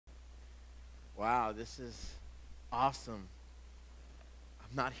Wow, this is awesome.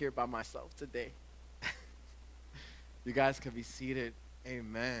 I'm not here by myself today. You guys can be seated.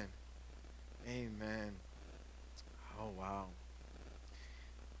 Amen. Amen. Oh, wow.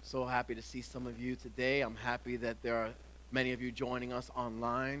 So happy to see some of you today. I'm happy that there are many of you joining us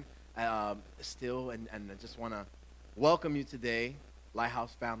online still, and I just want to welcome you today,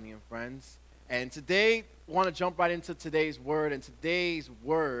 Lighthouse family and friends. And today, I want to jump right into today's word, and today's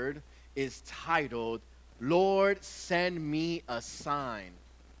word is titled, Lord, Send Me a Sign.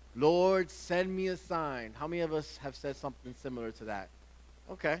 Lord, send me a sign. How many of us have said something similar to that?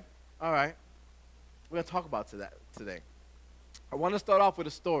 Okay, all right. We're going to talk about that today. I want to start off with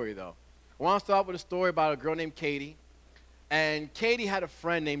a story, though. I want to start off with a story about a girl named Katie. And Katie had a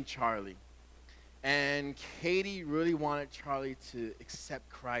friend named Charlie. And Katie really wanted Charlie to accept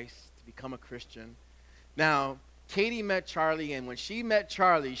Christ, to become a Christian. Now, Katie met Charlie, and when she met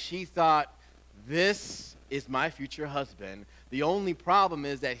Charlie, she thought, this is my future husband. The only problem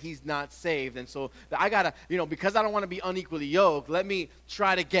is that he's not saved. And so I got to, because I don't want to be unequally yoked, let me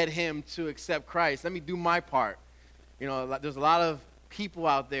try to get him to accept Christ. Let me do my part. There's a lot of people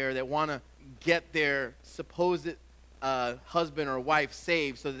out there that want to get their supposed husband or wife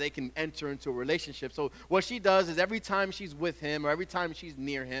saved so that they can enter into a relationship. So what she does is every time she's with him or every time she's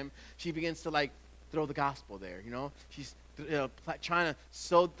near him, she begins to throw the gospel there. She's trying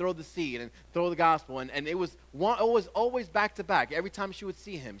to throw the seed and throw the gospel, and it was always back to back. Every time she would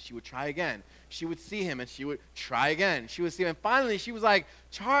see him, she would try again. She would see him and she would try again. She would see him, and finally she was like,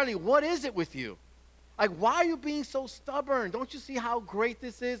 Charlie, what is it with you? Why are you being so stubborn? Don't you see how great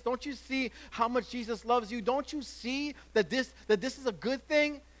this is? Don't you see how much Jesus loves you? Don't you see that this is a good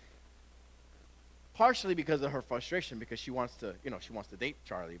thing? Partially because of her frustration, because she wants to date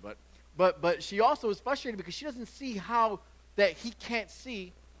Charlie, but she also is frustrated because she doesn't see how that he can't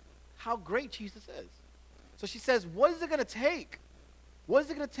see how great Jesus is. So she says, what is it going to take? What is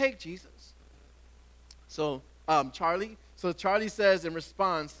it going to take, Jesus? So Charlie says in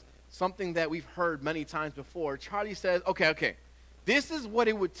response, something that we've heard many times before. Charlie says, okay, this is what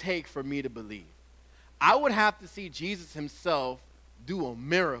it would take for me to believe. I would have to see Jesus himself do a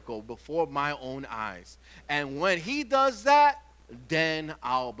miracle before my own eyes. And when he does that, then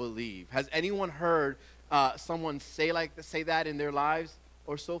I'll believe. Has anyone heard someone say that in their lives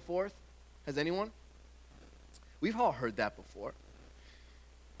or so forth? Has anyone? We've all heard that before.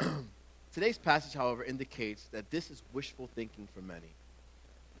 Today's passage, however, indicates that this is wishful thinking for many.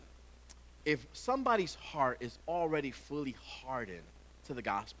 If somebody's heart is already fully hardened to the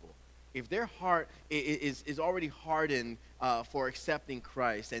gospel, if their heart is already hardened for accepting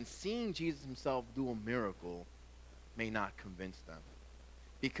Christ, and seeing Jesus himself do a miracle may not convince them.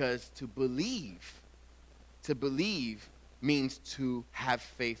 Because to believe means to have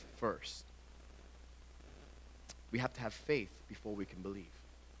faith first. We have to have faith before we can believe.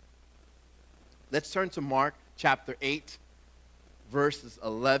 Let's turn to Mark chapter 8, verses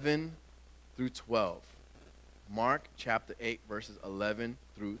 11 through 12. Mark chapter 8, verses 11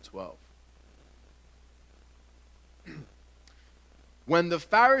 through 12. When the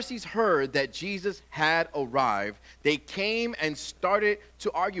Pharisees heard that Jesus had arrived, they came and started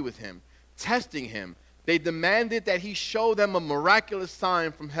to argue with him, testing him. They demanded that he show them a miraculous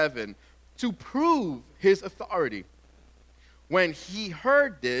sign from heaven to prove his authority. When he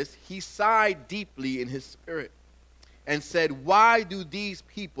heard this, he sighed deeply in his spirit and said, why do these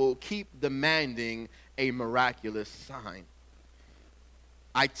people keep demanding a miraculous sign?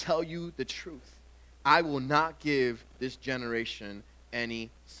 I tell you the truth. I will not give this generation any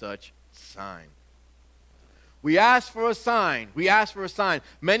such sign. We ask for a sign. We ask for a sign.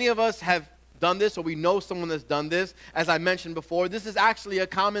 Many of us have done this, or we know someone that's done this. As I mentioned before, this is actually a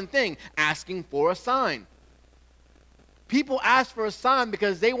common thing, asking for a sign. People ask for a sign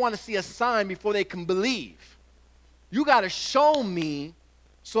because they want to see a sign before they can believe. You got to show me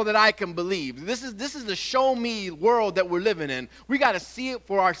so that I can believe. This is the show me world that we're living in. We got to see it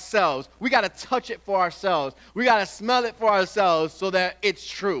for ourselves. We got to touch it for ourselves. We got to smell it for ourselves so that it's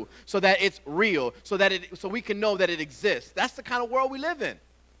true, so that it's real, so we can know that it exists. That's the kind of world we live in.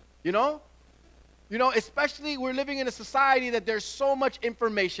 Especially we're living in a society that there's so much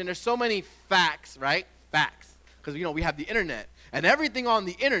information, there's so many facts, right? Facts. Because we have the internet, and everything on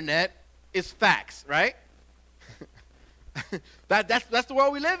the internet is facts, right? That's the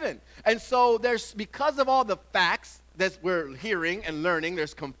world we live in. And so because of all the facts that we're hearing and learning,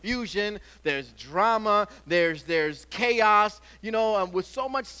 there's confusion, there's drama, there's chaos, with so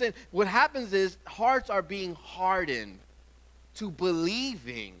much sin. What happens is hearts are being hardened to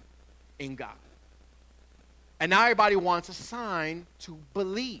believing in God. And now everybody wants a sign to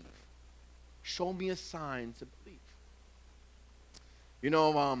believe. Show me a sign to believe. You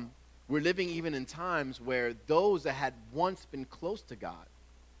know, we're living even in times where those that had once been close to God,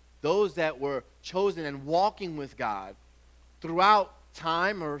 those that were chosen and walking with God, throughout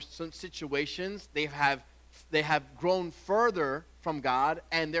time or some situations, they have grown further from God,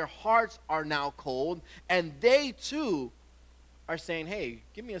 and their hearts are now cold, and they too are saying, hey,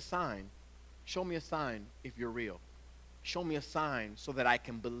 give me a sign. Show me a sign if you're real. Show me a sign so that I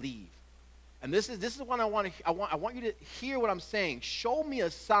can believe. And this is what I want you to hear what I'm saying. Show me a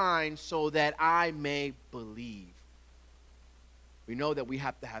sign so that I may believe. We know that we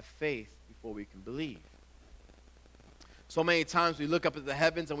have to have faith before we can believe. So many times we look up at the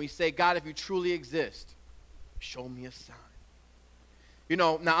heavens and we say, God, if you truly exist, show me a sign. You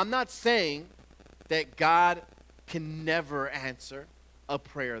know, now I'm not saying that God can never answer a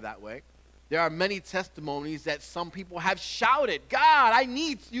prayer that way. There are many testimonies that some people have shouted, God, I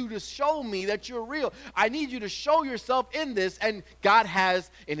need you to show me that you're real. I need you to show yourself in this. And God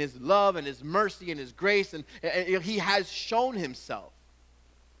has, in his love and his mercy and his grace, and he has shown himself.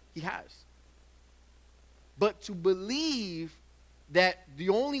 He has. But to believe that the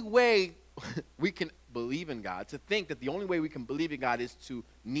only way we can believe in God, to think that the only way we can believe in God is to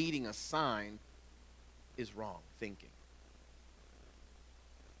needing a sign, is wrong thinking.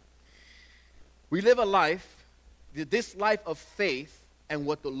 We live a life, this life of faith, and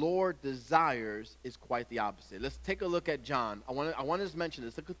what the Lord desires is quite the opposite. Let's take a look at John. I want to mention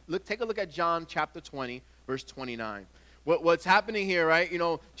this. Take a look at John chapter 20, verse 29. What's happening here, right? You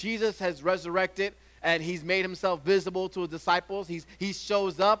know, Jesus has resurrected, and he's made himself visible to his disciples. He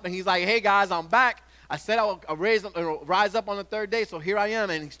shows up, and he's like, hey, guys, I'm back. I said I'll rise up on the third day, so here I am.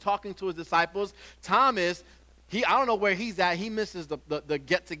 And he's talking to his disciples. Thomas, I don't know where he's at. He misses the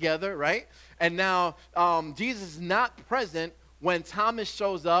get-together, right? And now Jesus is not present when Thomas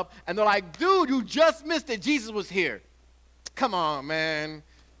shows up. And they're like, dude, you just missed it. Jesus was here. Come on, man.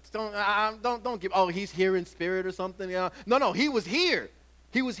 Don't give, oh, he's here in spirit or something. You know? No, he was here.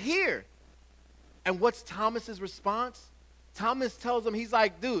 He was here. And what's Thomas's response? Thomas tells him, he's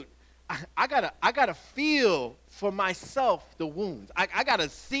like, dude, I gotta feel for myself the wounds. I gotta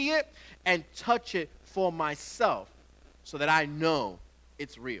see it and touch it for myself so that I know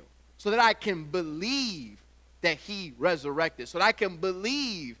it's real, so that I can believe that he resurrected, so that I can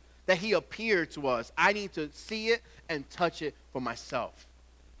believe that he appeared to us. I need to see it and touch it for myself.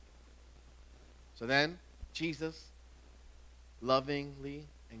 So then Jesus, lovingly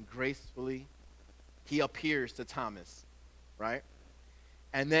and gracefully, he appears to Thomas, right?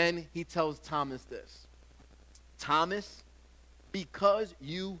 And then he tells Thomas this: Thomas, because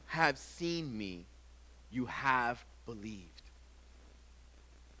you have seen me, you have believed.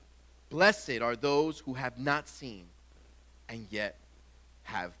 Blessed are those who have not seen and yet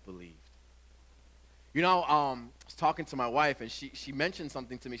have believed. You know, I was talking to my wife, and she mentioned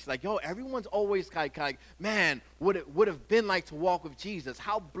something to me. She's like, yo, everyone's always kind of man, what it would have been like to walk with Jesus.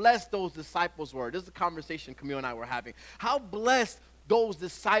 How blessed those disciples were. This is a conversation Camille and I were having. How blessed those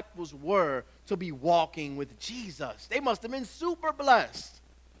disciples were to be walking with Jesus. They must have been super blessed.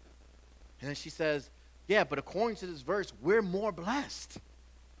 And then she says, yeah, but according to this verse, we're more blessed.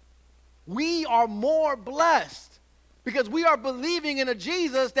 We are more blessed because we are believing in a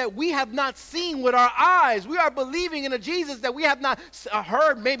Jesus that we have not seen with our eyes. We are believing in a Jesus that we have not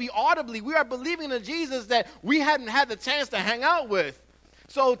heard maybe audibly. We are believing in a Jesus that we hadn't had the chance to hang out with.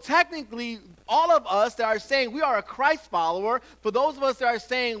 So technically, all of us that are saying we are a Christ follower, for those of us that are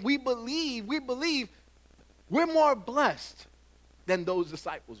saying we believe, we're more blessed than those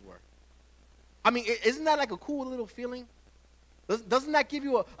disciples were. I mean, isn't that like a cool little feeling? Doesn't that give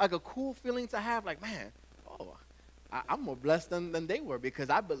you a cool feeling to have? Like, man, I'm more blessed than they were because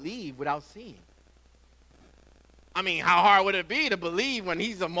I believe without seeing. I mean, how hard would it be to believe when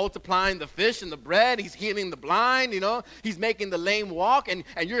he's multiplying the fish and the bread, he's healing the blind, you know, he's making the lame walk, and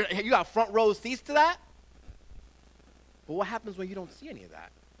you got front row seats to that? But what happens when you don't see any of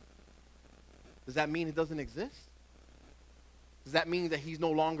that? Does that mean he doesn't exist? Does that mean that he's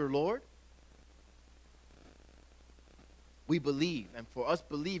no longer Lord? We believe, and for us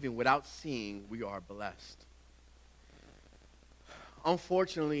believing without seeing, we are blessed.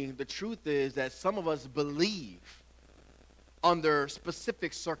 Unfortunately, the truth is that some of us believe under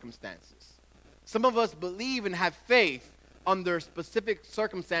specific circumstances. Some of us believe and have faith under specific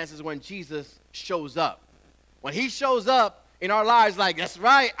circumstances when Jesus shows up. When he shows up in our lives, like, that's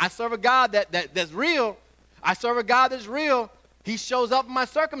right, I serve a God that's real. I serve a God that's real. He shows up in my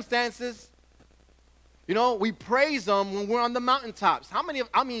circumstances. You know, we praise him when we're on the mountaintops.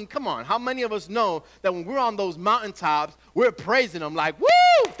 Come on. How many of us know that when we're on those mountaintops, we're praising him like,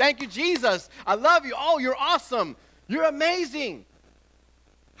 woo, thank you, Jesus. I love you. Oh, you're awesome. You're amazing.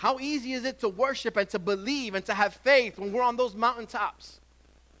 How easy is it to worship and to believe and to have faith when we're on those mountaintops?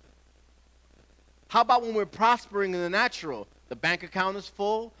 How about when we're prospering in the natural? The bank account is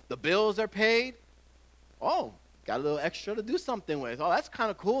full. The bills are paid. Oh, got a little extra to do something with. Oh, that's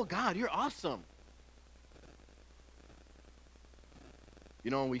kind of cool. God, you're awesome. You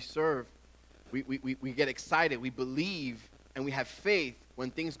know, when we serve, we get excited. We believe and we have faith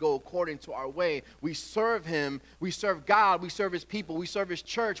when things go according to our way. We serve him. We serve God. We serve his people. We serve his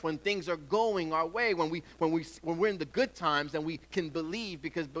church when things are going our way. When we're in the good times, and we can believe,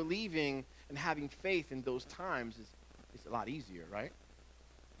 because believing and having faith in those times is a lot easier, right?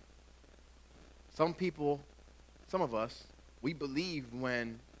 Some of us, we believe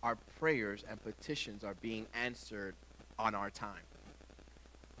when our prayers and petitions are being answered on our time.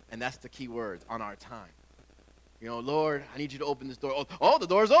 And that's the key words, on our time. You know, Lord, I need you to open this door. Oh, the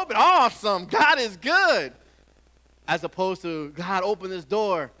door's open. Awesome. God is good. As opposed to, God, open this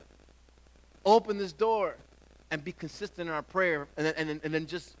door. Open this door. And be consistent in our prayer. And then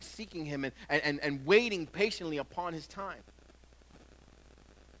just seeking him and waiting patiently upon his time.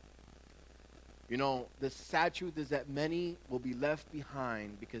 You know, the sad truth is that many will be left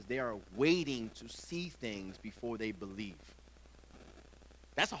behind because they are waiting to see things before they believe.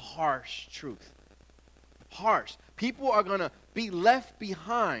 That's a harsh truth. Harsh. People are going to be left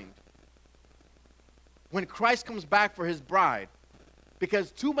behind when Christ comes back for his bride,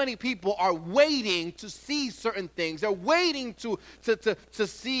 because too many people are waiting to see certain things. They're waiting to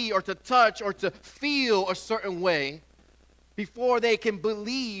see or to touch or to feel a certain way before they can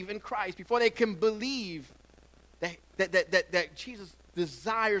believe in Christ, before they can believe that Jesus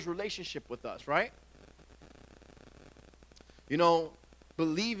desires relationship with us, right? You know,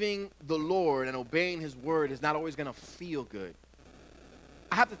 believing the Lord and obeying his word is not always going to feel good.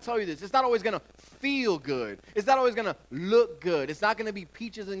 I have to tell you this. It's not always going to feel good. It's not always going to look good. It's not going to be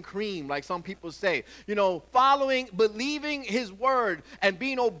peaches and cream like some people say. You know, believing his word and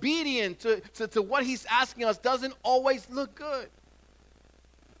being obedient to what he's asking us doesn't always look good.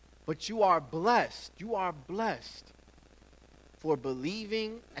 But you are blessed. You are blessed for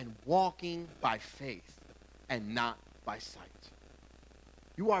believing and walking by faith and not by sight.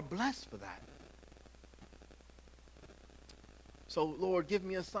 You are blessed for that. So, Lord, give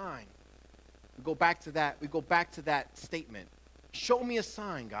me a sign. We go back to that statement. Show me a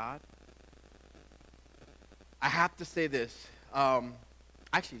sign, God. I have to say this.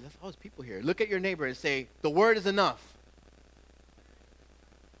 Actually, there's people here. Look at your neighbor and say, the word is enough.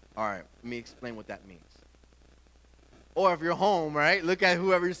 All right, let me explain what that means. Or if you're home, right, look at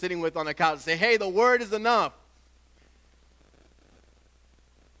whoever you're sitting with on the couch and say, hey, the word is enough.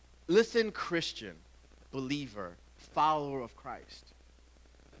 Listen, Christian, believer, follower of Christ.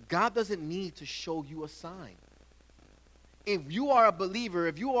 God doesn't need to show you a sign. If you are a believer,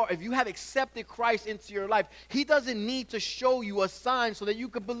 if you have accepted Christ into your life, he doesn't need to show you a sign so that you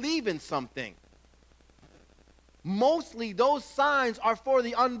could believe in something. Mostly those signs are for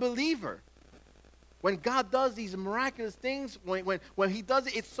the unbeliever. When God does these miraculous things, when he does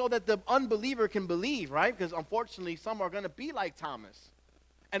it, it's so that the unbeliever can believe, right? Because unfortunately, some are going to be like Thomas.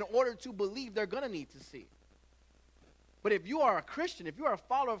 And in order to believe, they're going to need to see. But if you are a Christian, if you are a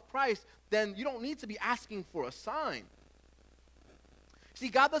follower of Christ, then you don't need to be asking for a sign. See,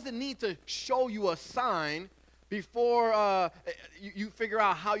 God doesn't need to show you a sign before you figure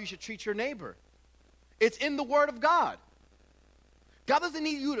out how you should treat your neighbor. It's in the Word of God. God doesn't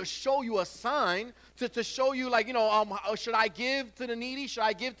need you to show you a sign to show you, like, should I give to the needy? Should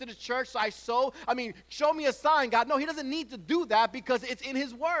I give to the church? Should I sow? I mean, show me a sign, God. No, he doesn't need to do that because it's in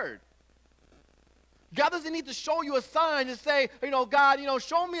his word. God doesn't need to show you a sign to say, God,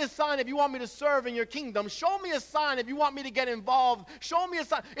 show me a sign if you want me to serve in your kingdom. Show me a sign if you want me to get involved. Show me a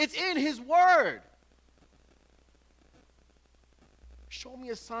sign. It's in his word. Show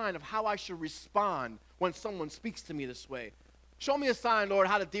me a sign of how I should respond when someone speaks to me this way. Show me a sign, Lord,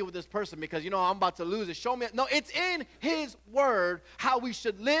 how to deal with this person because, I'm about to lose it. Show me. No, it's in his word how we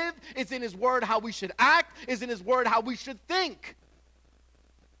should live. It's in his word how we should act. It's in his word how we should think.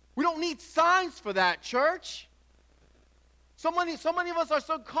 We don't need signs for that, church. So many of us are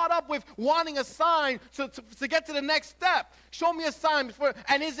so caught up with wanting a sign to get to the next step. Show me a sign,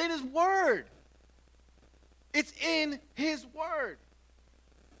 and it's in his word. It's in his word.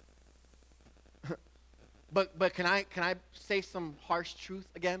 But can I say some harsh truth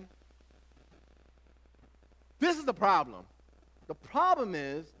again? This is the problem. The problem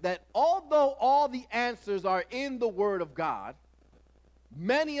is that although all the answers are in the Word of God,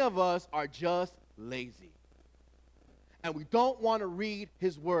 many of us are just lazy. And we don't want to read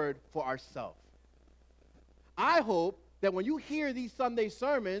His Word for ourselves. I hope that when you hear these Sunday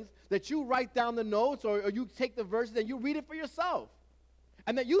sermons, that you write down the notes or you take the verses and you read it for yourself.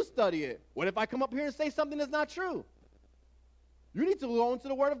 And that you study it. What if I come up here and say something that's not true? You need to go into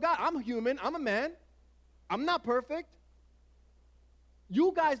the Word of God. I'm human. I'm a man. I'm not perfect.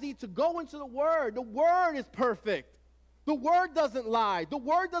 You guys need to go into the Word. The Word is perfect. The Word doesn't lie. The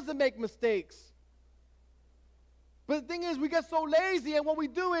Word doesn't make mistakes. But the thing is, we get so lazy, and what we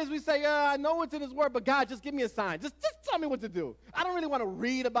do is we say, I know it's in His Word, but God, just give me a sign. Just tell me what to do. I don't really want to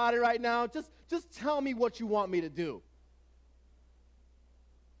read about it right now. Just tell me what you want me to do.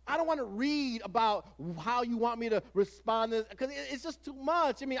 I don't want to read about how you want me to respond to this, because it's just too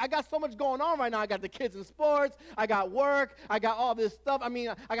much. I mean, I got so much going on right now. I got the kids in sports. I got work. I got all this stuff. I mean,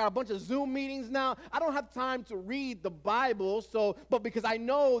 I got a bunch of Zoom meetings now. I don't have time to read the Bible, but because I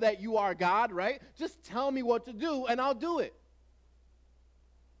know that you are God, right? Just tell me what to do, and I'll do it.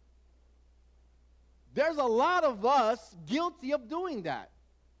 There's a lot of us guilty of doing that.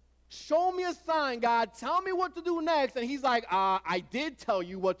 Show me a sign, God. Tell me what to do next. And He's like, I did tell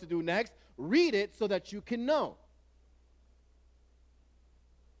you what to do next. Read it so that you can know.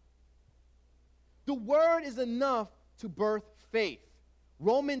 The Word is enough to birth faith.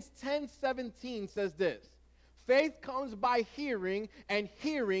 Romans 10:17 says this. Faith comes by hearing, and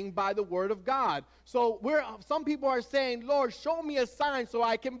hearing by the Word of God. So some people are saying, Lord, show me a sign so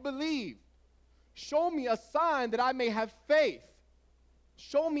I can believe. Show me a sign that I may have faith.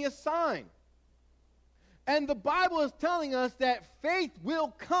 Show me a sign. And the Bible is telling us that faith will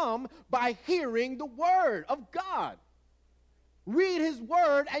come by hearing the Word of God. Read His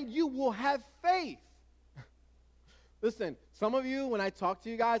Word and you will have faith. Listen, some of you, when I talk to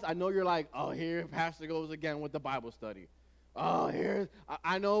you guys, I know you're like, oh, here Pastor goes again with the Bible study. Oh,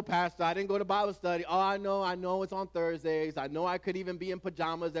 I know, Pastor, I didn't go to Bible study. Oh, I know it's on Thursdays. I know I could even be in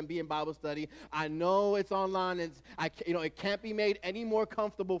pajamas and be in Bible study. I know it's online. It can't be made any more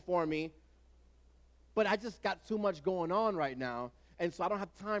comfortable for me. But I just got too much going on right now, and so I don't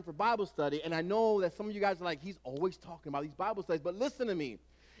have time for Bible study. And I know that some of you guys are like, he's always talking about these Bible studies. But listen to me.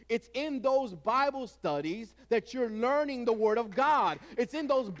 It's in those Bible studies that you're learning the Word of God. It's in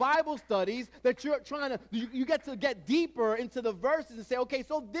those Bible studies that you're you get to get deeper into the verses and say, okay,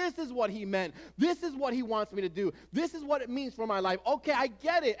 so this is what He meant. This is what He wants me to do. This is what it means for my life. Okay, I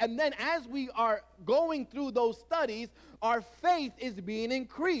get it. And then as we are going through those studies, our faith is being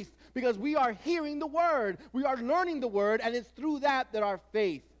increased because we are hearing the Word. We are learning the Word, and it's through that our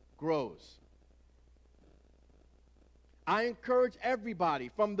faith grows. I encourage everybody,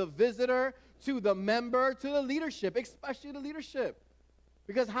 from the visitor to the member to the leadership, especially the leadership.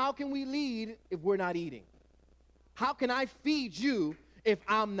 Because how can we lead if we're not eating? How can I feed you if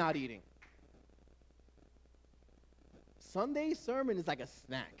I'm not eating? Sunday's sermon is like a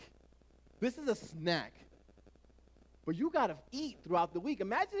snack. This is a snack. But you got to eat throughout the week.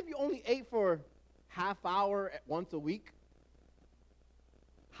 Imagine if you only ate for half hour once a week.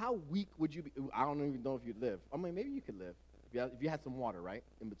 How weak would you be? I don't even know if you'd live. I mean, maybe you could live if you had some water, right,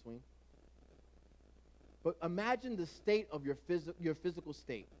 in between. But imagine the state of your physical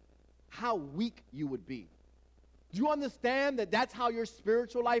state. How weak you would be. Do you understand that that's how your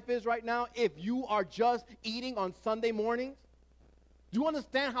spiritual life is right now if you are just eating on Sunday mornings? Do you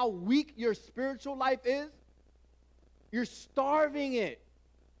understand how weak your spiritual life is? You're starving it.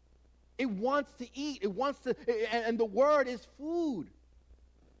 It wants to eat. And the Word is food.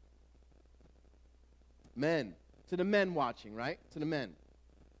 Men, to the men watching, right? To the men,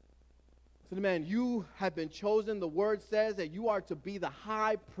 you have been chosen. The Word says that you are to be the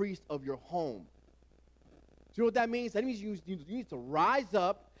high priest of your home. Do you know what that means? That means you need to rise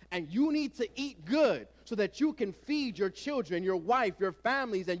up and you need to eat good so that you can feed your children, your wife, your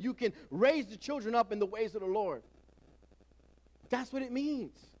families, and you can raise the children up in the ways of the Lord. That's what it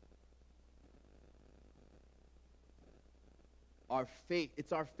means. Our faith,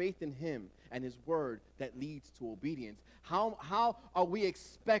 it's our faith in Him and His Word that leads to obedience. How are we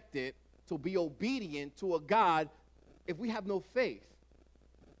expected to be obedient to a God if we have no faith?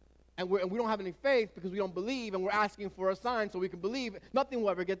 And we don't have any faith because we don't believe, and we're asking for a sign so we can believe. Nothing will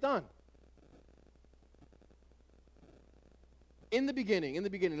ever get done. In the beginning,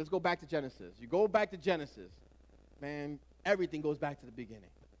 let's go back to Genesis. You go back to Genesis, man, everything goes back to the beginning.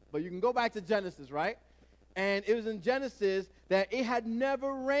 But you can go back to Genesis, right? And it was in Genesis that it had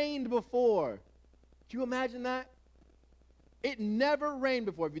never rained before. Can you imagine that? It never rained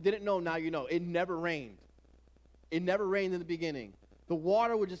before. If you didn't know, now you know. It never rained. It never rained in the beginning. The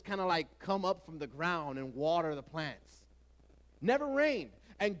water would just kind of like come up from the ground and water the plants. Never rained.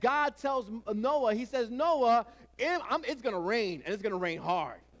 And God tells Noah, he says, Noah, it's going to rain, and it's going to rain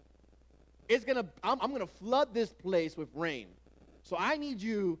hard. I'm going to flood this place with rain. So I need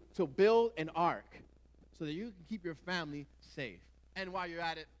you to build an ark so that you can keep your family safe. And while you're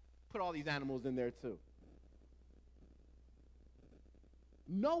at it, put all these animals in there too.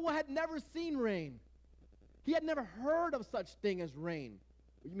 Noah had never seen rain. He had never heard of such thing as rain.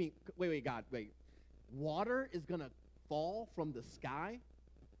 What do you mean? Wait, God, wait. Water is going to fall from the sky?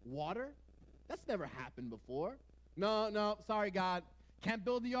 Water? That's never happened before. No, sorry, God. Can't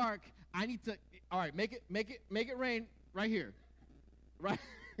build the ark. I need to, all right, make it rain right here. Right?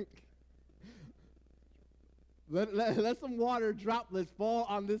 let some water droplets fall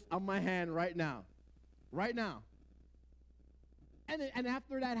on my hand right now. Right now. And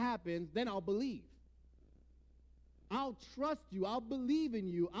after that happens, then I'll believe. I'll trust you. I'll believe in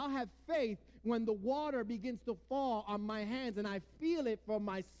you. I'll have faith when the water begins to fall on my hands and I feel it for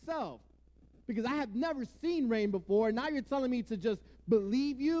myself. Because I have never seen rain before, and now you're telling me to just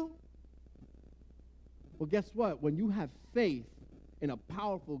believe you? Well, guess what? When you have faith in a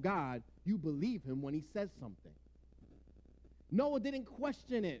powerful God, you believe him when he says something. Noah didn't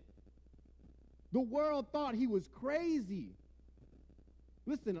question it. The world thought he was crazy.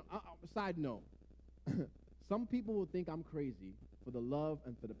 Listen, side note. Some people will think I'm crazy for the love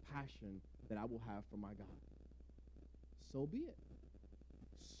and for the passion that I will have for my God. So be it.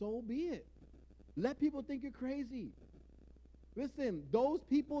 So be it. Let people think you're crazy. Listen, those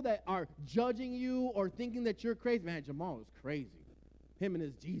people that are judging you or thinking that you're crazy, man, Jamal is crazy. Him and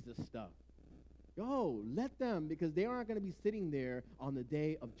his Jesus stuff. Yo, let them, because they aren't going to be sitting there on the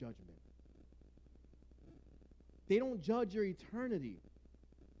day of judgment. They don't judge your eternity.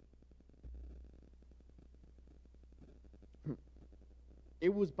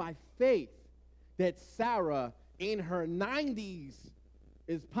 It was by faith that Sarah, in her 90s,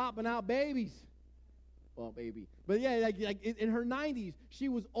 is popping out babies. Well, baby. But yeah, like in her 90s, she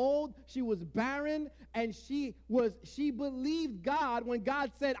was old, she was barren, and she believed God when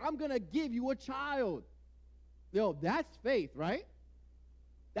God said, I'm going to give you a child. Yo, that's faith, right?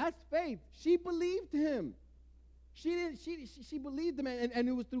 That's faith. She believed him. She believed him, and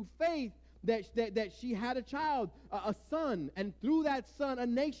it was through faith that she had a child, a son, and through that son, a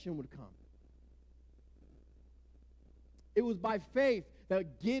nation would come. It was by faith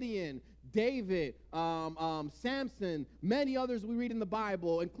that Gideon, David, Samson, many others we read in the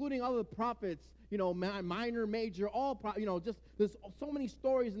Bible, including other prophets, minor, major, just there's so many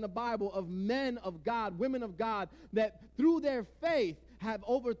stories in the Bible of men of God, women of God, that through their faith have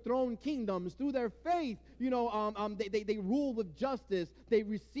overthrown kingdoms. Through their faith, they ruled with justice. They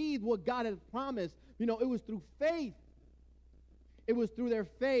received what God had promised. It was through faith. It was through their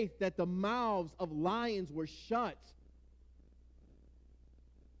faith that the mouths of lions were shut.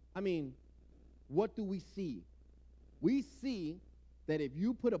 I mean, what do we see? We see that if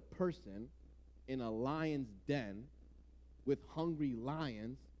you put a person in a lion's den with hungry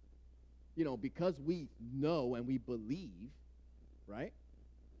lions, because we know and we believe, right?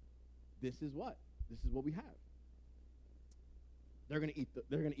 This is what we have. They're going to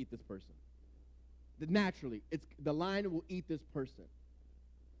eat this person. Naturally, the lion will eat this person.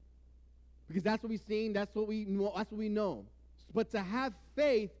 Because that's what we've seen, that's what we know. But to have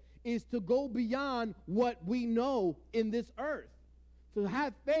faith is to go beyond what we know in this earth. To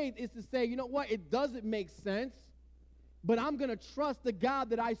have faith is to say, you know what, it doesn't make sense, but I'm going to trust the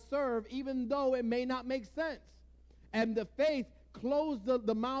God that I serve even though it may not make sense. And the faith closed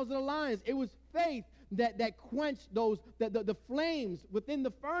the mouths of the lions. It was faith that quenched the flames within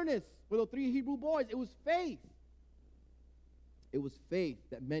the furnace with the 3 Hebrew boys. It was faith. It was faith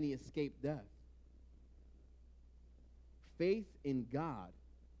that many escaped death. Faith in God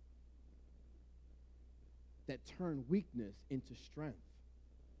that turned weakness into strength,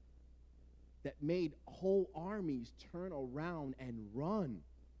 that made whole armies turn around and run.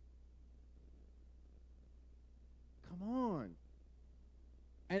 Come on.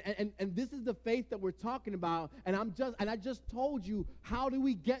 And this is the faith that we're talking about. And I just told you, how do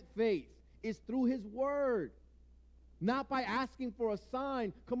we get faith? It's through his word. Not by asking for a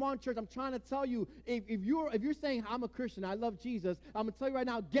sign. Come on, church, I'm trying to tell you, if you're saying, I'm a Christian, I love Jesus, I'm going to tell you right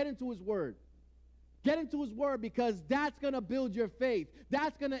now, get into his word. Get into his word, because that's going to build your faith.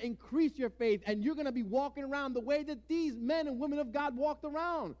 That's going to increase your faith, and you're going to be walking around the way that these men and women of God walked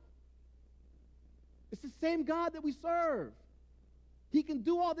around. It's the same God that we serve. He can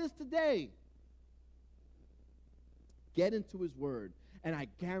do all this today. Get into his word, and I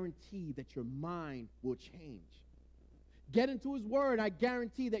guarantee that your mind will change. Get into his word. I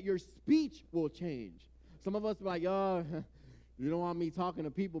guarantee that your speech will change. Some of us are like, oh, you don't want me talking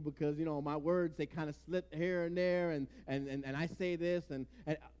to people because, my words, they kind of slip here and there, and I say this, and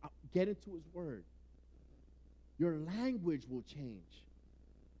get into his word. Your language will change.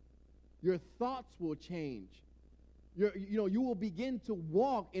 Your thoughts will change. You will begin to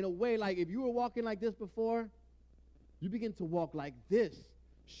walk in a way like if you were walking like this before, you begin to walk like this,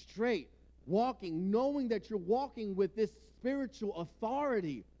 straight, walking, knowing that you're walking with this spiritual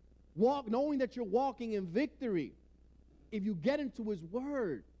authority, knowing that you're walking in victory. If you get into his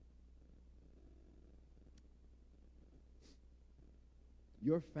word,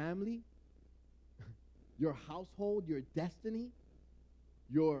 your family, your household, your destiny,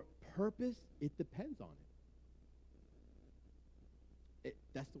 your purpose, it depends on it.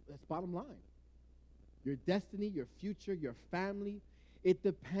 That's bottom line. Your destiny, your future, your family, it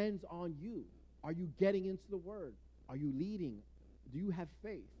depends on you. Are you getting into the word? Are you leading? Do you have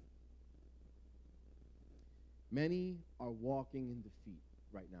faith? Many are walking in defeat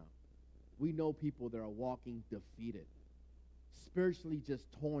right now. We know people that are walking defeated, spiritually just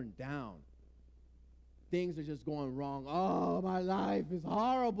torn down. Things are just going wrong. Oh, my life is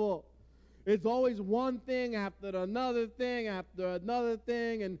horrible. It's always one thing after another thing after another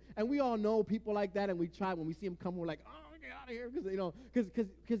thing. And we all know people like that, and we try, when we see them come, we're like, oh, get out of here,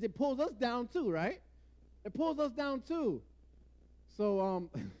 because it pulls us down too, right? It pulls us down too. So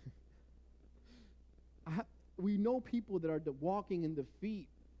we know people that are walking in defeat,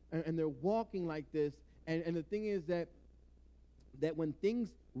 and they're walking like this. And the thing is that when things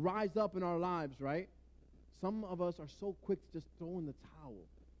rise up in our lives, right, some of us are so quick to just throw in the towel.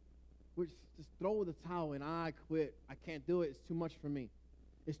 We just throw the towel and I quit. I can't do it. It's too much for me.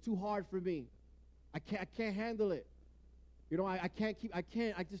 It's too hard for me. I can't handle it.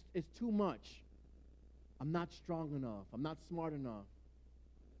 It's too much. I'm not strong enough. I'm not smart enough.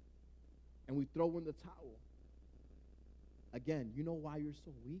 And we throw in the towel. Again, you know why you're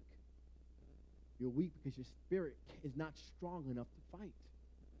so weak? You're weak because your spirit is not strong enough to fight.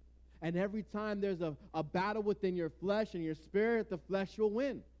 And every time there's a battle within your flesh and your spirit, the flesh will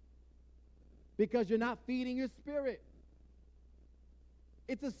win. Because you're not feeding your spirit.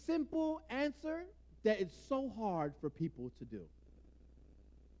 It's a simple answer that it's so hard for people to do.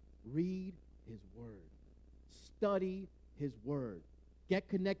 Read his word. Study his word. Get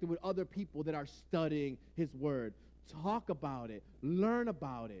connected with other people that are studying his word. Talk about it. Learn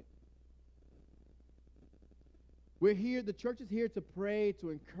about it. We're here, the church is here to pray,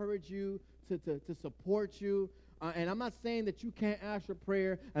 to encourage you, to support you. And I'm not saying that you can't ask for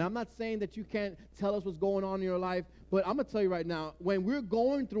prayer, and I'm not saying that you can't tell us what's going on in your life, but I'm going to tell you right now, when we're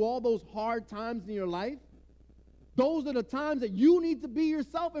going through all those hard times in your life, those are the times that you need to be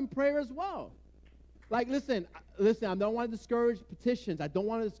yourself in prayer as well. Like, listen, I don't want to discourage petitions. I don't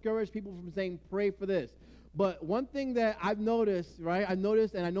want to discourage people from saying, pray for this. But one thing that I've noticed, right,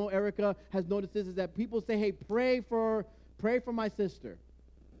 and I know Erica has noticed this, is that people say, hey, pray for my sister.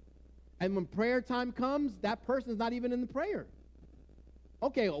 And when prayer time comes, that person's not even in the prayer.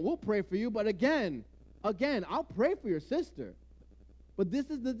 Okay, well, we'll pray for you, but again, I'll pray for your sister. But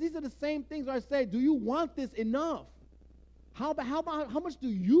these are the same things where I say, do you want this enough? How much do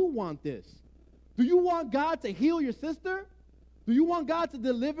you want this? Do you want God to heal your sister? Do you want God to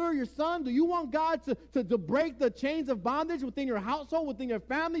deliver your son? Do you want God to break the chains of bondage within your household, within your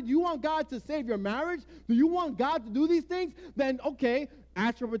family? Do you want God to save your marriage? Do you want God to do these things? Then, okay,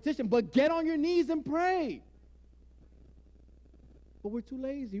 ask for a petition, but get on your knees and pray. But we're too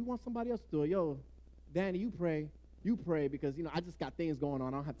lazy. You want somebody else to do it. Yo, Danny, you pray. You pray because, I just got things going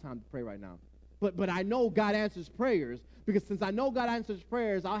on. I don't have time to pray right now. But I know God answers prayers, because since I know God answers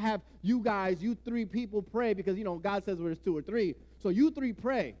prayers, I'll have you guys, you three people pray, because, God says there's two or three. So you three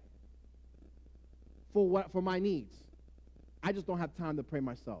pray for my needs. I just don't have time to pray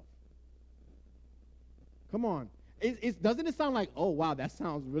myself. Come on. Doesn't it sound like, oh, wow, that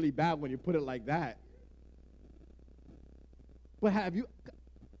sounds really bad when you put it like that? But have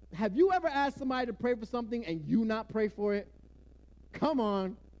you ever asked somebody to pray for something and you not pray for it? Come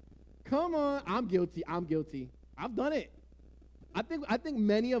on. I'm guilty. I've done it. I think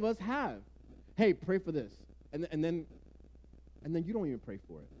many of us have. Hey, pray for this. And then you don't even pray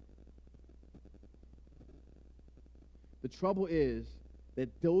for it. The trouble is that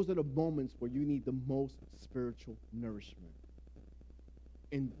those are the moments where you need the most spiritual nourishment,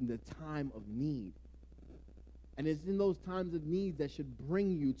 in the time of need. And it's in those times of need that should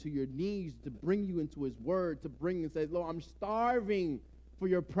bring you to your knees, to bring you into his word, to bring and say, Lord, I'm starving for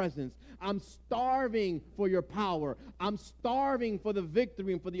your presence. I'm starving for your power. I'm starving for the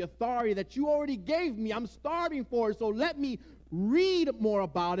victory and for the authority that you already gave me. I'm starving for it. So let me read more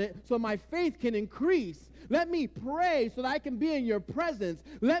about it so my faith can increase. Let me pray so that I can be in your presence.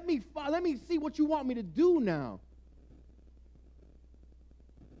 Let me see what you want me to do now.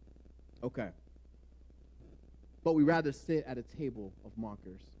 Okay. But we rather sit at a table of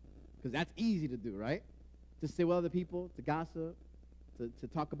mockers, because that's easy to do, right? To sit with other people, to gossip, to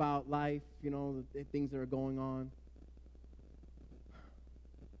talk about life, the things that are going on.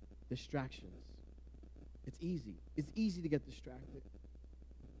 Distractions. It's easy. It's easy to get distracted.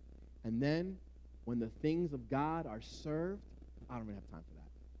 And then, when the things of God are served, I don't really have time for that.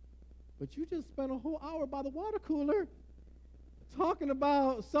 But you just spent a whole hour by the water cooler talking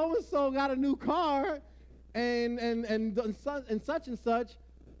about so-and-so got a new car and such and such,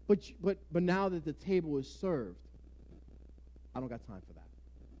 but now that the table is served, I don't got time for that.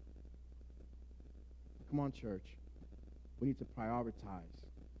 Come on, church. We need to prioritize.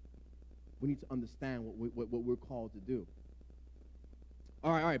 We need to understand what we're called to do.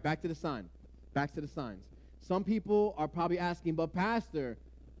 All right, back to the sign. Back to the signs. Some people are probably asking, but Pastor,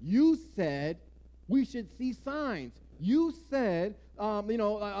 you said we should see signs. You said,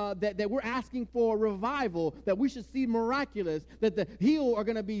 that we're asking for revival, that we should see miraculous, that the healed are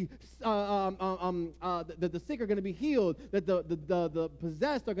going to be, that the sick are going to be healed, that the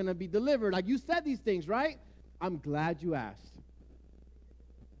possessed are going to be delivered. Like, you said these things, right? I'm glad you asked.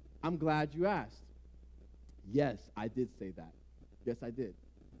 I'm glad you asked. Yes, I did say that. Yes, I did.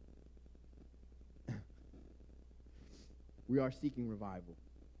 We are seeking revival.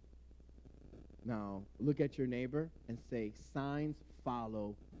 Now, look at your neighbor and say, signs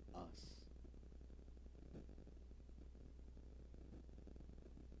follow us.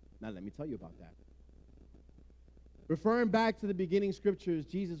 Now, let me tell you about that. Referring back to the beginning scriptures,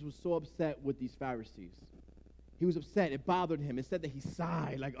 Jesus was so upset with these Pharisees. He was upset. It bothered him. It said that he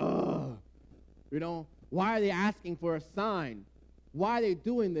sighed, like, ugh. Why are they asking for a sign? Why are they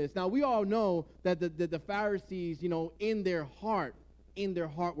doing this? Now, we all know that the Pharisees, in their heart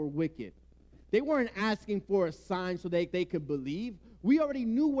were wicked. They weren't asking for a sign so they could believe. We already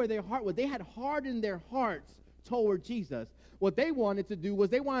knew where their heart was. They had hardened their hearts toward Jesus. What they wanted to do was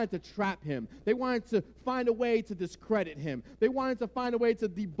they wanted to trap him. They wanted to find a way to discredit him. They wanted to find a way to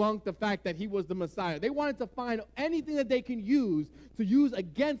debunk the fact that he was the Messiah. They wanted to find anything that they can use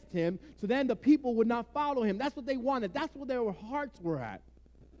against him, so then the people would not follow him. That's what they wanted. That's where their hearts were at.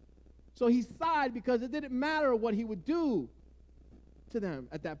 So he sighed because it didn't matter what he would do to them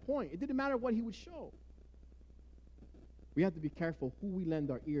at that point. It didn't matter what he would show. We have to be careful who we lend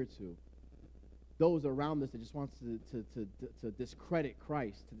our ear to. Those around us that just wants to discredit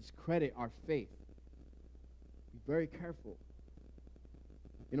Christ, to discredit our faith. Be very careful.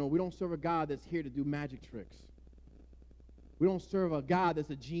 We don't serve a God that's here to do magic tricks. We don't serve a God that's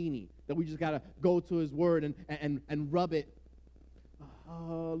a genie, that we just got to go to his word and rub it.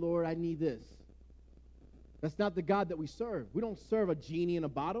 Oh, Lord, I need this. That's not the God that we serve. We don't serve a genie in a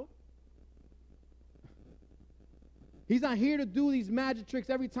bottle. He's not here to do these magic tricks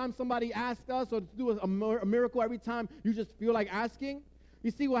every time somebody asks us, or to do a miracle every time you just feel like asking. You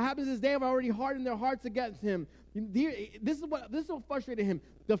see, what happens is they have already hardened their hearts against him. This is what frustrated him.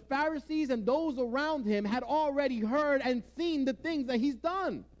 The Pharisees and those around him had already heard and seen the things that he's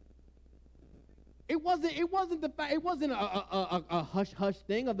done. It wasn't a hush-hush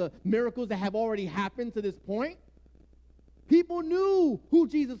thing of the miracles that have already happened to this point. People knew who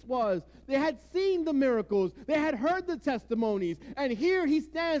Jesus was. They had seen the miracles. They had heard the testimonies. And here he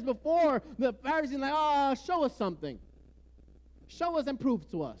stands before the Pharisees like, show us something. Show us and prove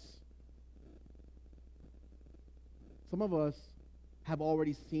to us. Some of us have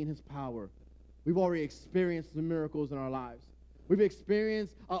already seen his power. We've already experienced the miracles in our lives. We've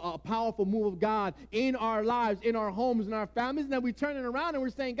experienced a powerful move of God in our lives, in our homes, in our families, and then we turn it around and we're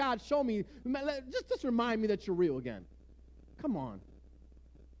saying, God, show me. Just remind me that you're real again. Come on.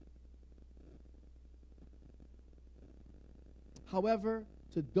 However,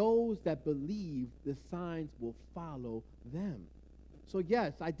 to those that believe, the signs will follow them. So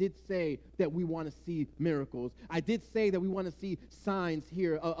yes, I did say that we want to see miracles. I did say that we want to see signs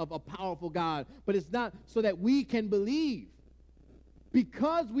here of a powerful God. But it's not so that we can believe.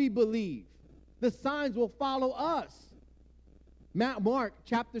 Because we believe, the signs will follow us. Mark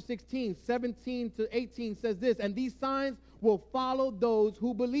chapter 16, 17 to 18 says this, and these signs will follow those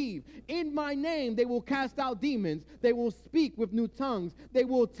who believe. In my name they will cast out demons. They will speak with new tongues. They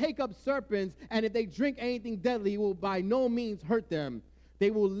will take up serpents, and if they drink anything deadly, it will by no means hurt them.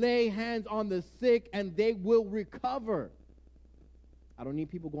 They will lay hands on the sick, and they will recover. I don't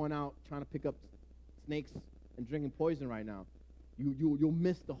need people going out trying to pick up snakes and drinking poison right now. You'll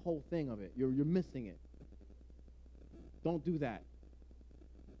miss the whole thing of it. You're missing it. Don't do that.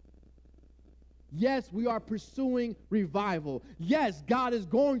 Yes, we are pursuing revival. Yes, God is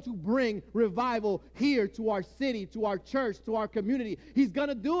going to bring revival here to our city, to our church, to our community. He's going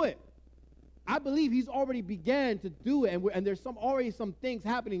to do it. I believe he's already began to do it, and there's already some things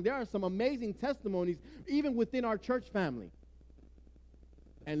happening. There are some amazing testimonies even within our church family.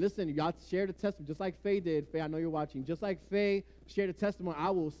 And listen, y'all share the testimony just like Faye did. Faye, I know you're watching. Just like Faye shared the testimony, I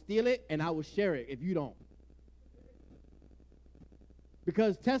will steal it and I will share it if you don't.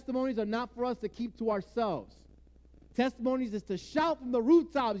 Because testimonies are not for us to keep to ourselves. Testimonies is to shout from the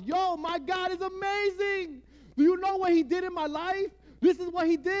rooftops, yo, my God is amazing. Do you know what he did in my life? This is what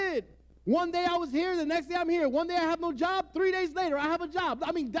he did. One day I was here, the next day I'm here. One day I have no job, 3 days later I have a job.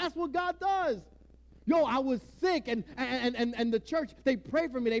 I mean, that's what God does. Yo, I was sick, and the church, they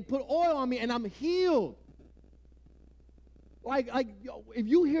prayed for me. They put oil on me, and I'm healed. Like yo, if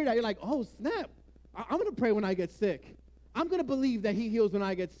you hear that, you're like, oh, snap. I'm going to pray when I get sick. I'm going to believe that he heals when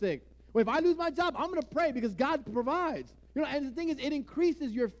I get sick. Well, if I lose my job, I'm going to pray because God provides. You know, and the thing is, it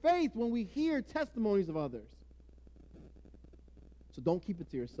increases your faith when we hear testimonies of others. So don't keep it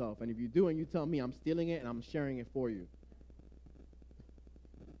to yourself. And if you do and you tell me, I'm stealing it and I'm sharing it for you.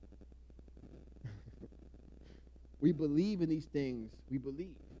 We believe in these things. We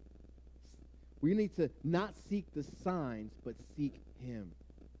believe. We need to not seek the signs, but seek him.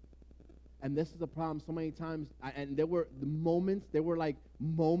 And this is the problem so many times. And there were moments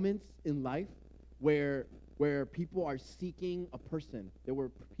in life where people are seeking a person. There were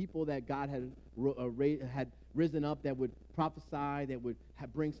people that God had risen up that would prophesy, that would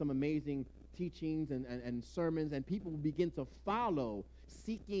bring some amazing teachings and sermons, and people would begin to follow,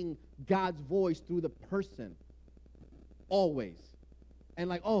 seeking God's voice through the person. Always. And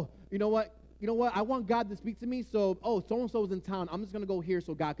like, oh, you know what? I want God to speak to me, so, so-and-so is in town. I'm just going to go here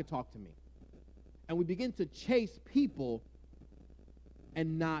so God could talk to me. And we begin to chase people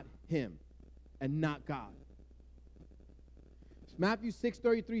and not him and not God. Matthew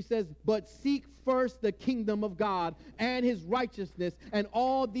 6:33 says, but seek first the kingdom of God and his righteousness, and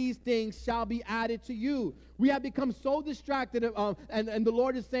all these things shall be added to you. We have become so distracted, and the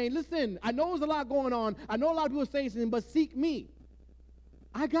Lord is saying, listen, I know there's a lot going on. I know a lot of people are saying something, but seek me.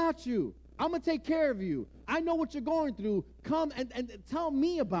 I got you. I'm going to take care of you. I know what you're going through. Come and tell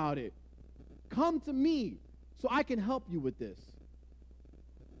me about it. Come to me so I can help you with this.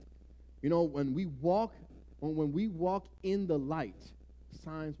 You know, when we walk in the light,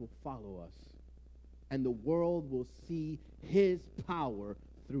 signs will follow us, and the world will see his power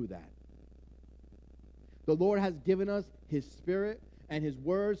through that. The Lord has given us his Spirit and his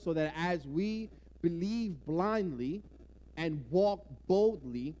word so that as we believe blindly and walk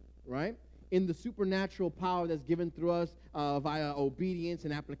boldly, right, in the supernatural power that's given through us via obedience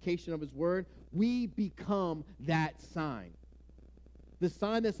and application of his word, we become that sign. The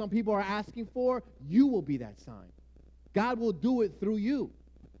sign that some people are asking for, you will be that sign. God will do it through you.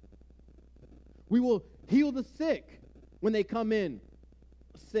 We will heal the sick when they come in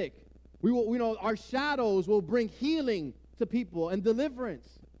sick. We will, our shadows will bring healing to people and deliverance.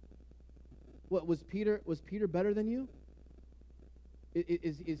 What was Peter better than you?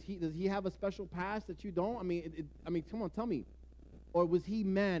 Does he have a special past that you don't? I mean, come on, tell me. Or was he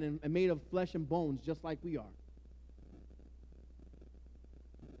man and made of flesh and bones just like we are?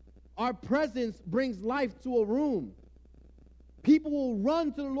 Our presence brings life to a room. People will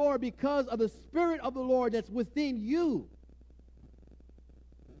run to the Lord because of the Spirit of the Lord that's within you.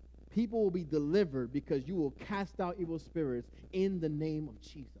 People will be delivered because you will cast out evil spirits in the name of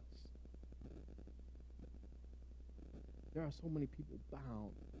Jesus. There are so many people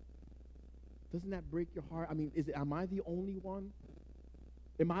bound. Doesn't that break your heart? I mean, am I the only one?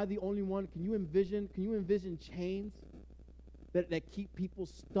 Am I the only one? Can you envision chains that keep people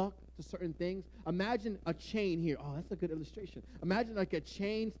stuck to certain things? Imagine a chain here. Oh, that's a good illustration. Imagine like a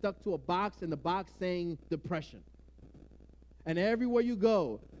chain stuck to a box, and the box saying depression. And everywhere you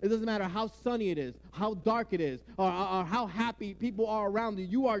go, it doesn't matter how sunny it is, how dark it is, or how happy people are around you.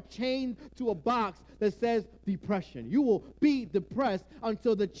 You are chained to a box that says depression. You will be depressed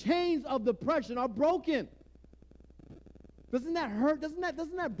until the chains of depression are broken. Doesn't that hurt? Doesn't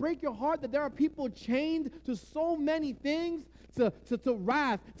that break your heart that there are people chained to so many things? To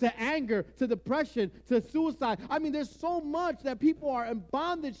wrath, to anger, to depression, to suicide. I mean, there's so much that people are in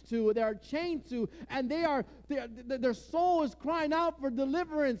bondage to, they are chained to, and their soul is crying out for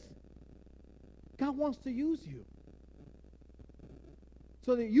deliverance. God wants to use you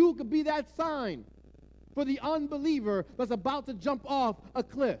so that you could be that sign. for the unbeliever that's about to jump off a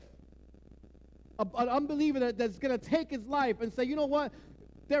cliff. An unbeliever that's going to take his life and say, you know what?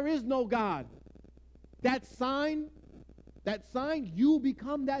 There is no God. That sign, you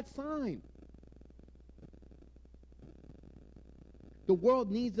become that sign. The world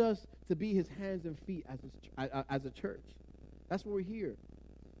needs us to be his hands and feet as a church. That's what we're here.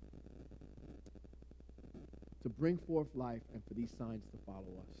 To bring forth life and for these signs to follow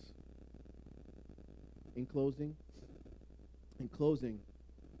us. In closing,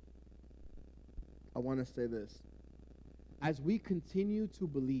 I want to say this. As we continue to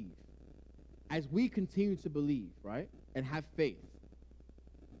believe, right, and have faith,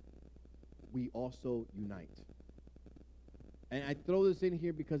 we also unite. And I throw this in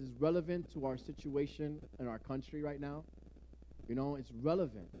here because it's relevant to our situation in our country right now. You know, it's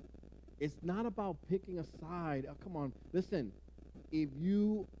relevant. It's not about picking a side. Oh, come on, listen. If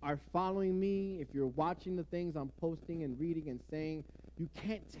you are following me, if you're watching the things I'm posting and reading and saying, you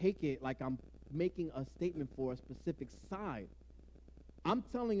can't take it like I'm making a statement for a specific side. I'm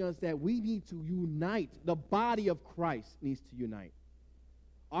telling us that we need to unite. The body of Christ needs to unite.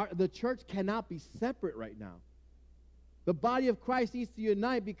 The church cannot be separate right now. The body of Christ needs to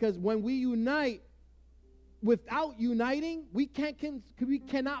unite, because when we unite, without uniting, we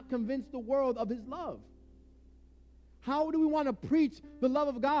cannot convince the world of his love. How do we want to preach the love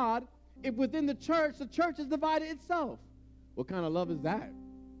of God if within the church is divided itself? What kind of love is that?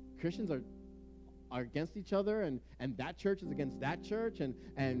 Christians are against each other, and that church is against that church, and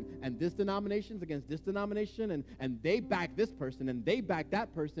this denomination's against this denomination, and they back this person, and they back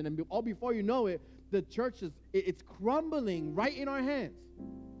that person, and all before you know it, the church it's crumbling right in our hands.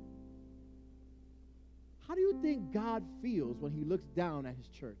 How do you think God feels when he looks down at his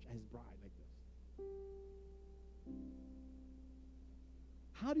church, at his bride like this?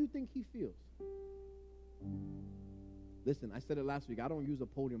 How do you think he feels? Listen, I said it last week. I don't use a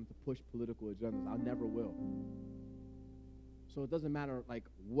podium to push political agendas. I never will. So it doesn't matter like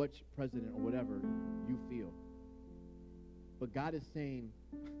which president or whatever you feel. But God is saying,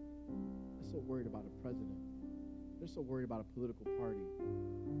 they're so worried about a president. They're so worried about a political party.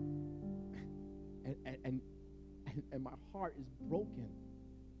 And my heart is broken.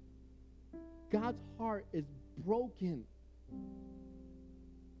 God's heart is broken.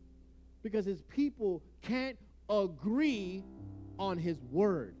 Because his people can't agree on his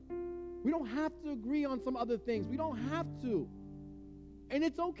word. We don't have to agree on some other things. We don't have to. And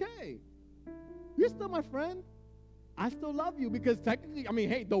it's okay. You're still my friend. I still love you because technically, I mean,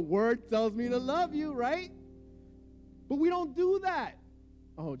 hey, the word tells me to love you, right? But we don't do that.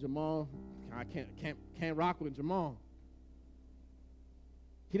 Oh, Jamal, I can't rock with Jamal.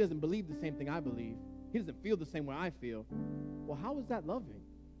 He doesn't believe the same thing I believe. He doesn't feel the same way I feel. Well, how is that loving?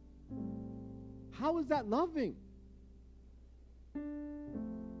 How is that loving?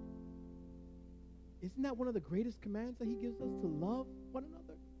 Isn't that one of the greatest commands that he gives us, to love one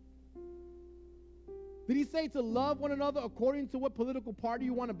another? Did he say to love one another according to what political party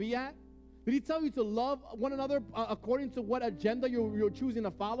you want to be at? Did he tell you to love one another according to what agenda you're choosing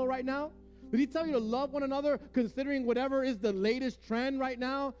to follow right now? Did he tell you to love one another considering whatever is the latest trend right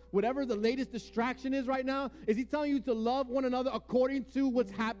now, whatever the latest distraction is right now? Is he telling you to love one another according to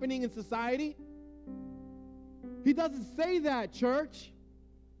what's happening in society? He doesn't say that, church.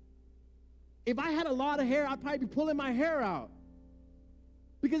 If I had a lot of hair, I'd probably be pulling my hair out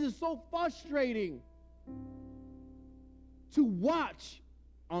because it's so frustrating to watch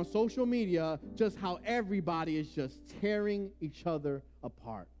on social media just how everybody is just tearing each other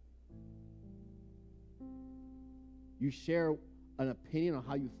apart. You share an opinion on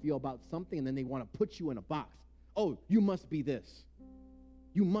how you feel about something, and then they want to put you in a box. Oh, you must be this.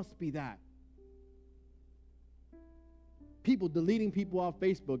 You must be that. People deleting people off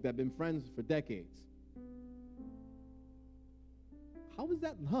Facebook that have been friends for decades. How is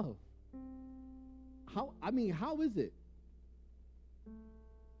that love? How is it?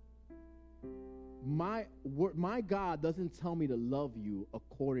 My God doesn't tell me to love you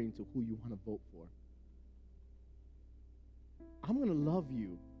according to who you want to vote for. I'm going to love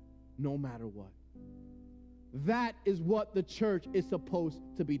you no matter what. That is what the church is supposed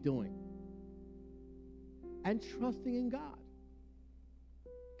to be doing. And trusting in God.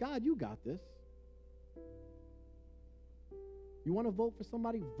 God, you got this. You want to vote for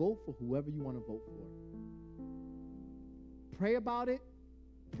somebody? Vote for whoever you want to vote for. Pray about it,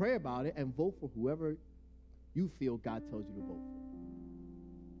 and vote for whoever you feel God tells you to vote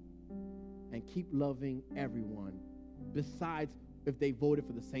for. And keep loving everyone, besides if they voted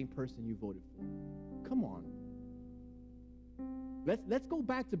for the same person you voted for. Come on. Let's go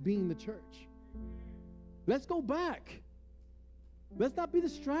back to being the church. Let's go back. Let's not be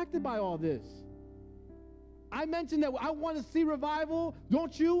distracted by all this. I mentioned that I want to see revival,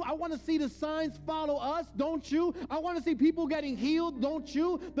 don't you? I want to see the signs follow us, don't you? I want to see people getting healed, don't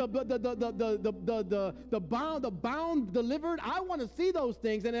you? The bound delivered. I want to see those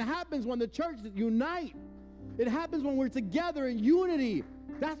things, and it happens when the church unite. It happens when we're together in unity.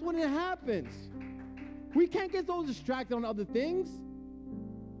 That's when it happens. We can't get so distracted on other things,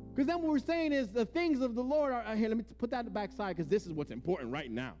 because then what we're saying is the things of the Lord are here. Let me put that in the backside, because this is what's important right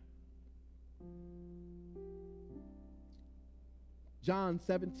now. John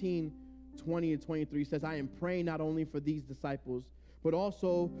 17:20 and 23 says, I am praying not only for these disciples, but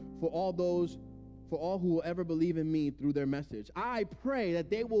also for all who will ever believe in me through their message. I pray that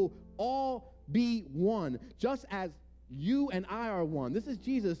they will all be one, just as you and I are one. This is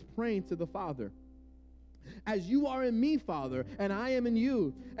Jesus praying to the Father. As you are in me, Father, and I am in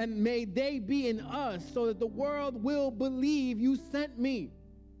you, and may they be in us, so that the world will believe you sent me.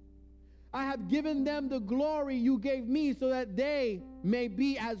 I have given them the glory you gave me, so that they may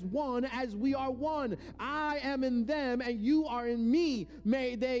be as one as we are one. I am in them and you are in me.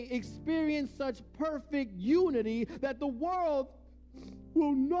 May they experience such perfect unity that the world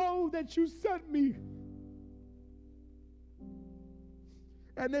will know that you sent me,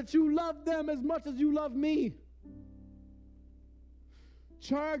 and that you love them as much as you love me.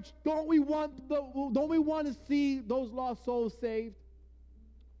 Church, don't we want to see those lost souls saved?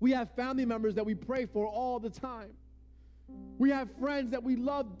 We have family members that we pray for all the time. We have friends that we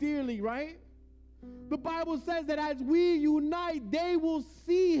love dearly, right? The Bible says that as we unite, they will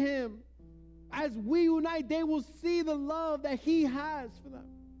see him. As we unite, they will see the love that he has for them.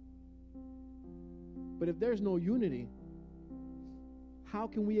 But if there's no unity, how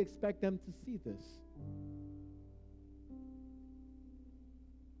can we expect them to see this?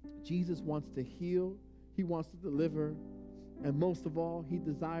 Jesus wants to heal. He wants to deliver. And most of all, he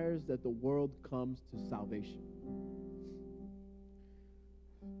desires that the world comes to salvation.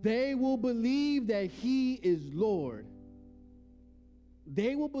 They will believe that he is Lord.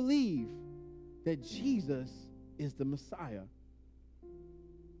 They will believe that Jesus is the Messiah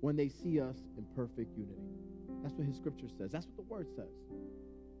when they see us in perfect unity. That's what his scripture says. That's what the word says.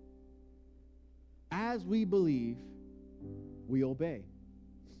 As we believe, we obey.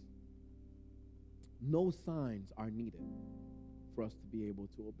 No signs are needed for us to be able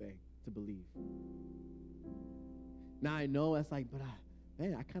to obey, to believe. Now I know that's like, but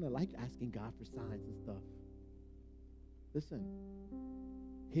man, I kind of like asking God for signs and stuff. Listen,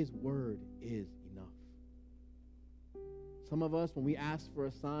 his word is enough. Some of us, when we ask for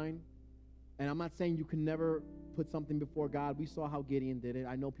a sign, and I'm not saying you can never put something before God. We saw how Gideon did it.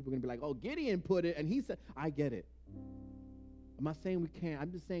 I know people are going to be like, oh, Gideon put it, and he said, I get it. I'm not saying we can't.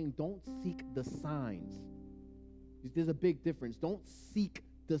 I'm just saying don't seek the signs. There's a big difference. Don't seek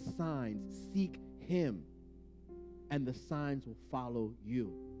the signs. Seek him, and the signs will follow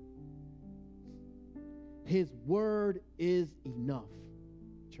you. His word is enough,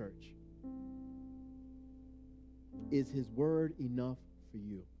 church. Is his word enough for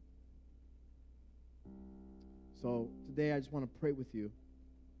you? So today I just want to pray with you.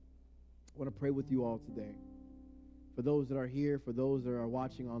 I want to pray with you all today. For those that are here, for those that are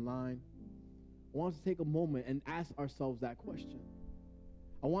watching online, I want us to take a moment and ask ourselves that question.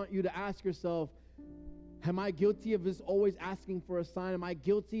 I want you to ask yourself, am I guilty of just always asking for a sign? Am I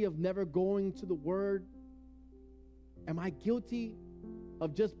guilty of never going to the word? Am I guilty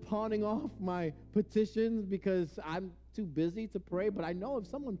of just pawning off my petitions because I'm too busy to pray? But I know if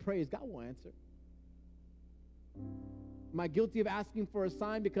someone prays, God will answer. Am I guilty of asking for a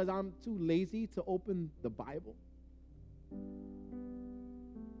sign because I'm too lazy to open the Bible?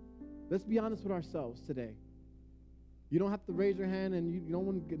 Let's be honest with ourselves today. You don't have to raise your hand, and no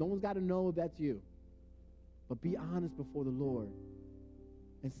one's got to know if that's you. But be honest before the Lord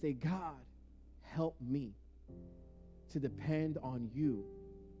and say, God, help me to depend on you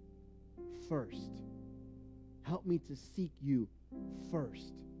first. Help me to seek you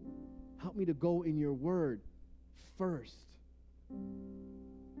first. Help me to go in your word first.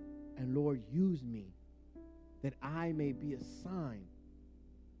 And Lord, use me that I may be a sign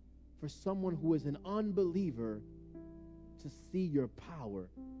for someone who is an unbeliever to see your power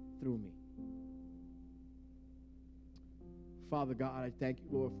through me. Father God, I thank you,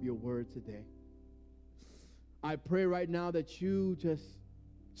 Lord, for your word today. I pray right now that you just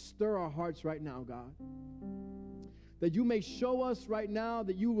stir our hearts right now, God. That you may show us right now,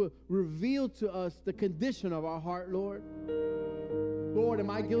 that you will reveal to us the condition of our heart, Lord. Lord,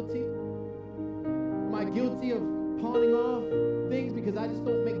 am I guilty? Am I guilty of pawning off things because I just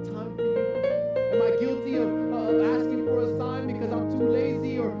don't make time for you? Am I guilty of asking for a sign because I'm too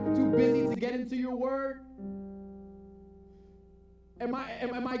lazy or too busy to get into your word? Am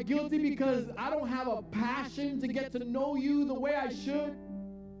I guilty because I don't have a passion to get to know you the way I should?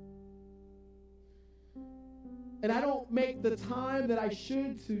 And I don't make the time that I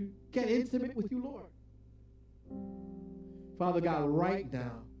should to get intimate with you, Lord. Father God, right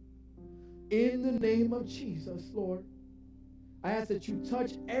now, in the name of Jesus, Lord, I ask that you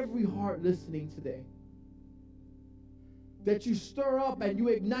touch every heart listening today. That you stir up and you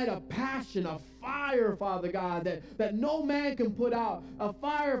ignite a passion, a fire, Father God, that no man can put out. A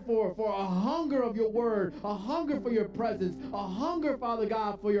fire for a hunger of your word, a hunger for your presence, a hunger, Father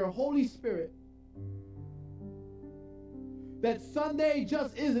God, for your Holy Spirit. That Sunday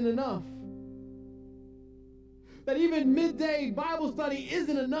just isn't enough. That even midday Bible study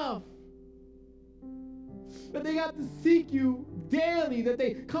isn't enough. That they got to seek you daily, that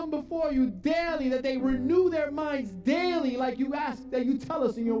they come before you daily, that they renew their minds daily like you ask, that you tell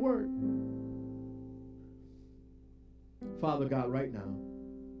us in your word. Father God, right now,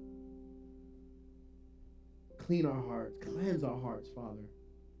 clean our hearts, cleanse our hearts, Father,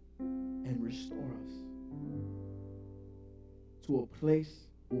 and restore us to a place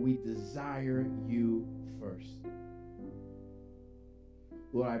where we desire you first.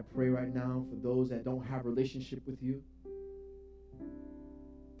 Lord, I pray right now for those that don't have a relationship with you,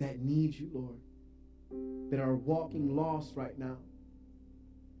 that need you, Lord, that are walking lost right now.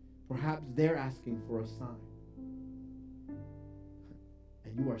 Perhaps they're asking for a sign.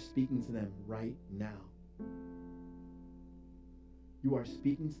 And you are speaking to them right now. You are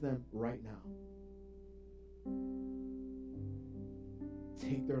speaking to them right now.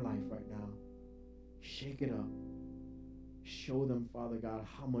 Take their life right now. Shake it up. Show them, Father God,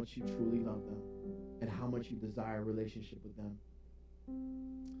 how much you truly love them and how much you desire a relationship with them.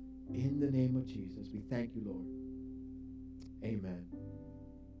 In the name of Jesus, we thank you, Lord. Amen.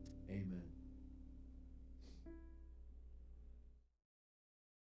 Amen.